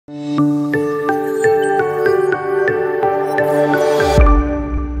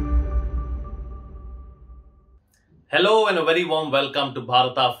very warm welcome to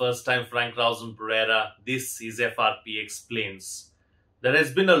Bharata. First time Frank Rausen Pereira. This is FRP Explains. There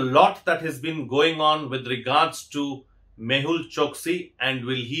has been a lot that has been going on with regards to Mehul Choksi, and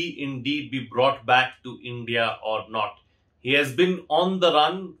will he indeed be brought back to India or not? He has been on the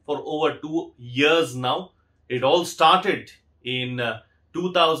run for over 2 years now. It all started in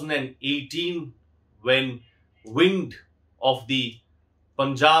 2018 when wind of the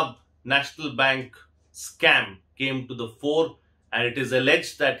Punjab National Bank scam came to the fore, and it is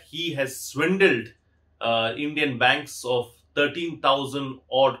alleged that he has swindled Indian banks of 13,000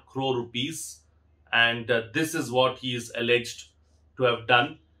 odd crore rupees, and this is what he is alleged to have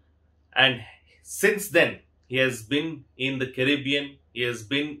done. And since then he has been in the Caribbean, he has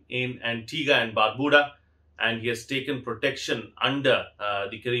been in Antigua and Barbuda, and he has taken protection under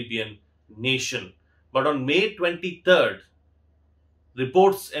the Caribbean nation. But on May 23rd,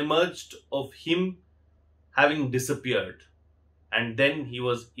 reports emerged of him having disappeared, and then he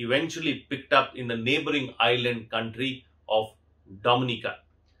was eventually picked up in the neighboring island country of Dominica.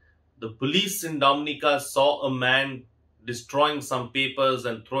 The police in Dominica saw a man destroying some papers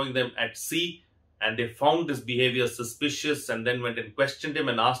and throwing them at sea, and they found his behavior suspicious and then went and questioned him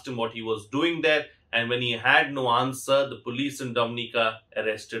and asked him what he was doing there. And when he had no answer, the police in Dominica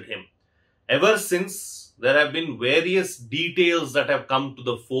arrested him. Ever since, there have been various details that have come to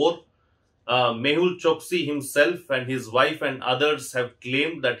the fore. Mehul Choksi himself and his wife and others have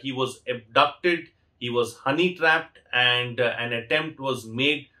claimed that he was abducted, he was honey trapped, and an attempt was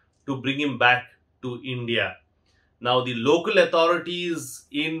made to bring him back to India. Now, the local authorities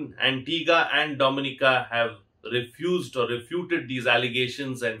in Antigua and Dominica have refused or refuted these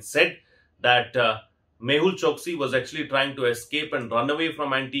allegations and said that Mehul Choksi was actually trying to escape and run away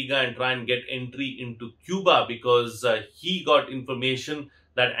from Antigua and try and get entry into Cuba, because he got information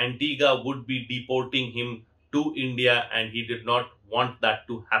that Antigua would be deporting him to India, and he did not want that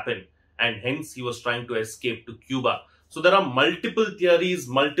to happen, and hence he was trying to escape to Cuba. So there are multiple theories,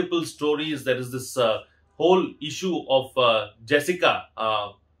 multiple stories. There is this whole issue of Jessica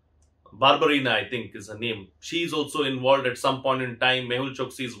Barbarina, I think is her name. She is also involved at some point in time. Mehul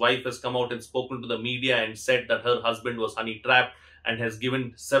Choksi's wife has come out and spoken to the media and said that her husband was honey trapped, and has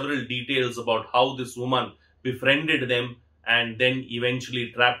given several details about how this woman befriended them and then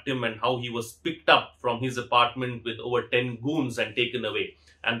eventually trapped him, and how he was picked up from his apartment with over 10 goons and taken away.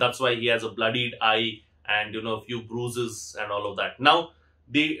 And that's why he has a bloodied eye and, a few bruises and all of that. Now,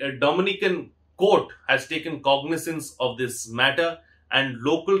 the Dominican court has taken cognizance of this matter, and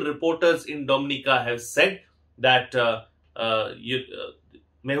local reporters in Dominica have said that Mehul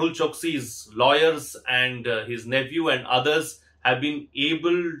Choksi's lawyers and his nephew and others have been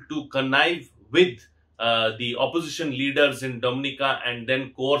able to connive with the opposition leaders in Dominica and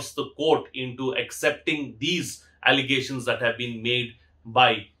then coerce the court into accepting these allegations that have been made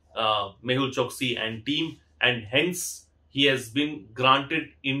by Mehul Choksi and team, and hence he has been granted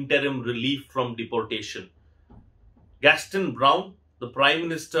interim relief from deportation. Gaston Brown, the Prime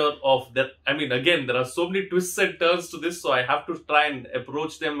Minister of that, again, there are so many twists and turns to this, so I have to try and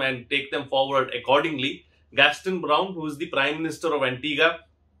approach them and take them forward accordingly. Gaston Brown, who is the Prime Minister of Antigua,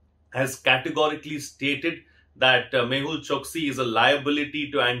 has categorically stated that Mehul Choksi is a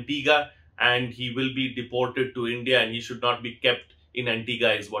liability to Antigua and he will be deported to India, and he should not be kept in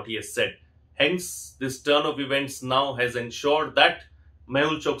Antigua, is what he has said. Hence, this turn of events now has ensured that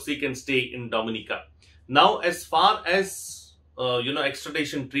Mehul Choksi can stay in Dominica. Now, as far as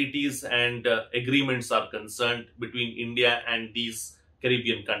extradition treaties and agreements are concerned between India and these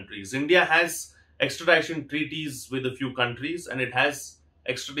Caribbean countries, India has extradition treaties with a few countries, and it has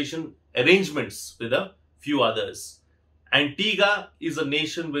extradition arrangements with a few others. Antigua is a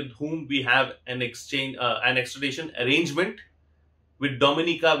nation with whom we have an extradition arrangement. With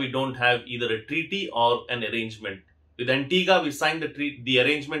Dominica, we don't have either a treaty or an arrangement. With Antigua, we signed the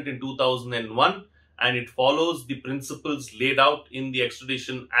arrangement in 2001, and it follows the principles laid out in the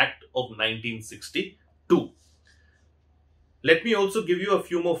Extradition Act of 1962. Let me also give you a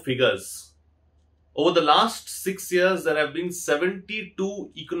few more figures. Over the last 6 years, there have been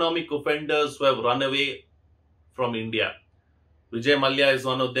 72 economic offenders who have run away from India. Vijay Mallya is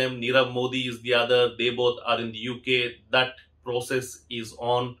one of them, Nirav Modi is the other. They both are in the UK. That process is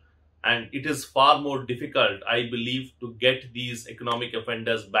on, and it is far more difficult, I believe, to get these economic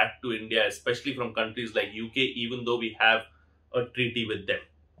offenders back to India, especially from countries like UK, even though we have a treaty with them.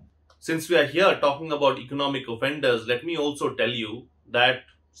 Since we are here talking about economic offenders, let me also tell you that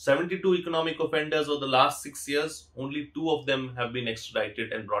 72 economic offenders over the last 6 years, only 2 of them have been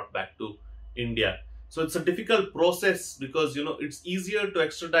extradited and brought back to India. So it's a difficult process because, it's easier to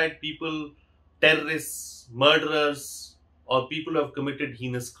extradite people, terrorists, murderers, or people who have committed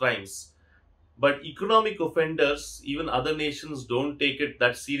heinous crimes. But economic offenders, even other nations don't take it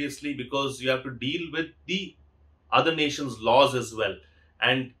that seriously, because you have to deal with the other nations' laws as well.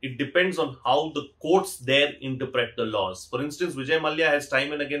 And it depends on how the courts there interpret the laws. For instance, Vijay Mallya has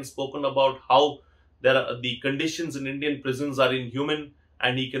time and again spoken about how the conditions in Indian prisons are inhuman,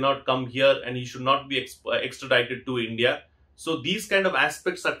 and he cannot come here and he should not be extradited to India. So these kind of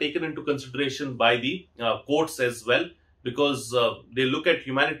aspects are taken into consideration by the courts as well, because they look at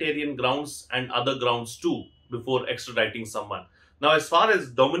humanitarian grounds and other grounds too before extraditing someone. Now, as far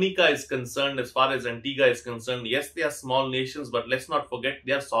as Dominica is concerned, as far as Antigua is concerned, yes, they are small nations, but let's not forget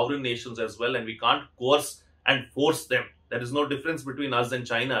they are sovereign nations as well, and we can't coerce and force them. There is no difference between us and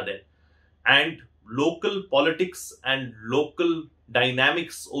China there. And local politics and local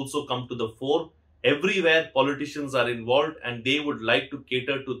dynamics also come to the fore. Everywhere politicians are involved, and they would like to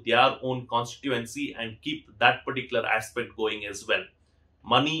cater to their own constituency and keep that particular aspect going as well.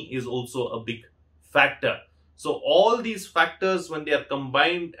 Money is also a big factor. So all these factors, when they are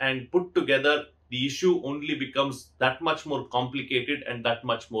combined and put together, the issue only becomes that much more complicated and that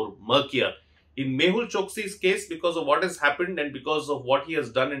much more murkier. In Mehul Choksi's case, because of what has happened and because of what he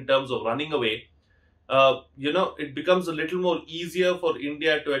has done in terms of running away, it becomes a little more easier for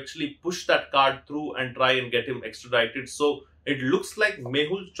India to actually push that card through and try and get him extradited. So it looks like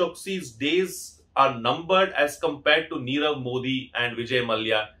Mehul Choksi's days are numbered as compared to Nirav Modi and Vijay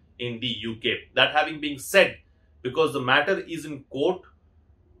Mallya in the UK. That having been said, because the matter is in court,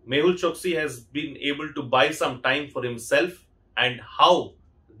 Mehul Choksi has been able to buy some time for himself, and how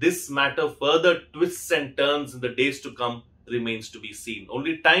this matter further twists and turns in the days to come remains to be seen.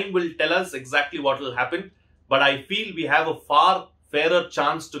 Only time will tell us exactly what will happen, but I feel we have a far fairer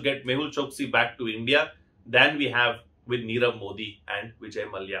chance to get Mehul Choksi back to India than we have with Nirav Modi and Vijay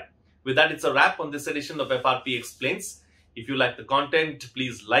Mallya. With that, it's a wrap on this edition of FRP Explains. If you like the content,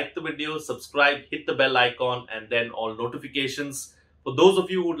 please like the video, subscribe, hit the bell icon, and then all notifications. For those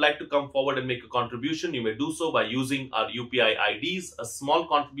of you who would like to come forward and make a contribution, you may do so by using our UPI IDs. A small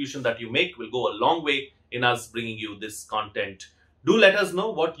contribution that you make will go a long way in us bringing you this content. Do let us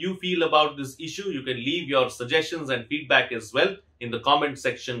know what you feel about this issue. You can leave your suggestions and feedback as well in the comment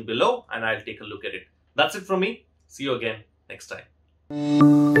section below, and I'll take a look at it. That's it from me. See you again next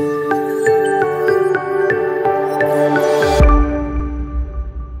time.